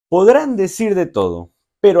Podrán decir de todo,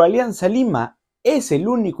 pero Alianza Lima es el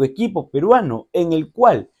único equipo peruano en el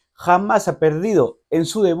cual jamás ha perdido en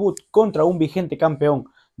su debut contra un vigente campeón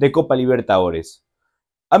de Copa Libertadores.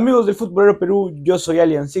 Amigos del Futbolero Perú, yo soy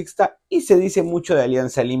Aliancista y se dice mucho de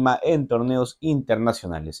Alianza Lima en torneos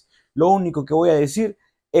internacionales. Lo único que voy a decir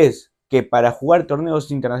es que para jugar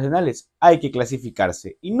torneos internacionales hay que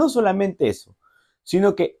clasificarse. Y no solamente eso,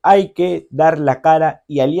 sino que hay que dar la cara,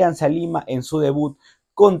 y Alianza Lima en su debut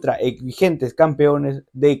contra vigentes campeones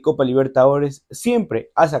de Copa Libertadores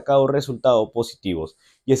siempre ha sacado resultados positivos.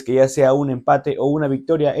 Y es que ya sea un empate o una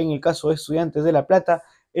victoria en el caso de Estudiantes de La Plata,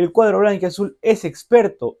 el cuadro blanquiazul es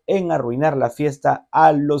experto en arruinar la fiesta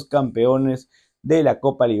a los campeones de la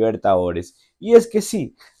Copa Libertadores. Y es que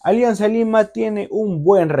sí, Alianza Lima tiene un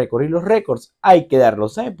buen récord y los récords hay que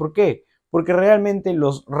darlos. ¿Sabe por qué? Porque realmente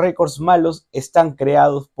los récords malos están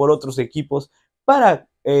creados por otros equipos para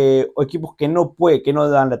equipos que no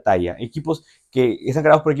dan la talla, equipos que están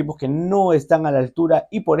creados por equipos que no están a la altura,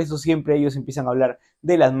 y por eso siempre ellos empiezan a hablar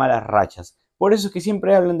de las malas rachas. Por eso es que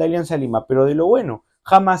siempre hablan de Alianza Lima, pero de lo bueno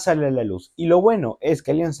jamás sale a la luz. Y lo bueno es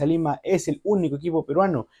que Alianza Lima es el único equipo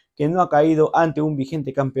peruano que no ha caído ante un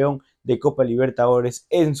vigente campeón de Copa Libertadores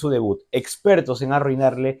en su debut, expertos en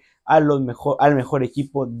arruinarle al mejor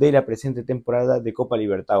equipo de la presente temporada de Copa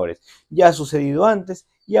Libertadores. Ya ha sucedido antes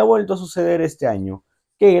y ha vuelto a suceder este año.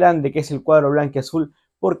 Qué grande que es el cuadro blanquiazul,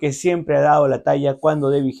 porque siempre ha dado la talla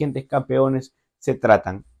cuando de vigentes campeones se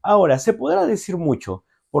tratan. Ahora, se podrá decir mucho.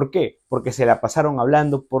 ¿Por qué? Porque se la pasaron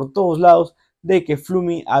hablando por todos lados de que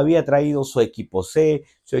Flumi había traído su equipo C,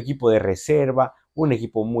 su equipo de reserva, un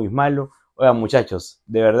equipo muy malo. Oigan, muchachos,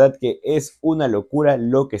 de verdad que es una locura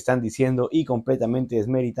lo que están diciendo y completamente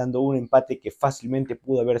desmeritando un empate que fácilmente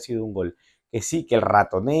pudo haber sido un gol. Que sí, que el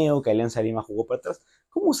ratoneo, que Alianza Lima jugó para atrás.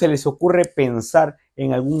 ¿Cómo se les ocurre pensar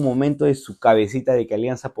en algún momento de su cabecita de que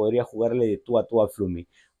Alianza podría jugarle de tú a Flumi?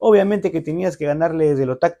 Obviamente que tenías que ganarle desde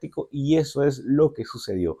lo táctico, y eso es lo que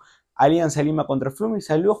sucedió. Alianza Lima contra Flumi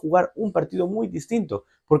salió a jugar un partido muy distinto,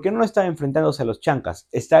 porque no estaba enfrentándose a los chancas,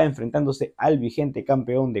 estaba enfrentándose al vigente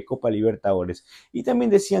campeón de Copa Libertadores. Y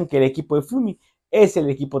también decían que el equipo de Flumi es el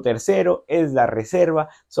equipo tercero, es la reserva,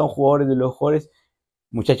 son jugadores de los mejores.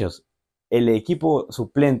 Muchachos, el equipo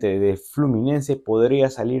suplente de Fluminense podría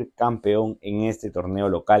salir campeón en este torneo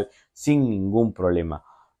local sin ningún problema.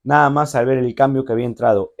 Nada más al ver el cambio que había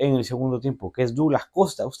entrado en el segundo tiempo, que es Douglas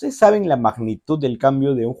Costa. Ustedes saben la magnitud del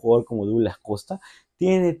cambio de un jugador como Douglas Costa.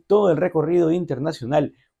 Tiene todo el recorrido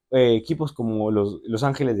internacional. Equipos como los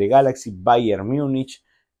Ángeles de Galaxy, Bayern Múnich,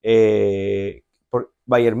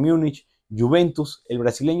 Juventus. El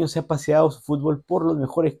brasileño se ha paseado su fútbol por los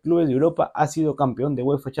mejores clubes de Europa, ha sido campeón de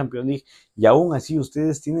UEFA Champions League, y aún así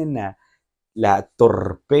ustedes tienen la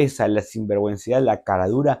torpeza, la sinvergüenza, la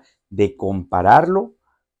caradura de compararlo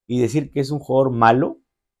y decir que es un jugador malo.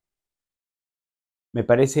 Me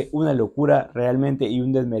parece una locura realmente y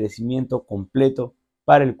un desmerecimiento completo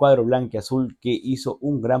para el cuadro blanquiazul, que hizo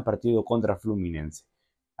un gran partido contra Fluminense.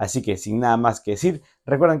 Así que sin nada más que decir,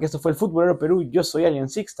 recuerden que esto fue el Futbolero Perú, yo soy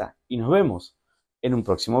Aliancista y nos vemos en un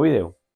próximo video.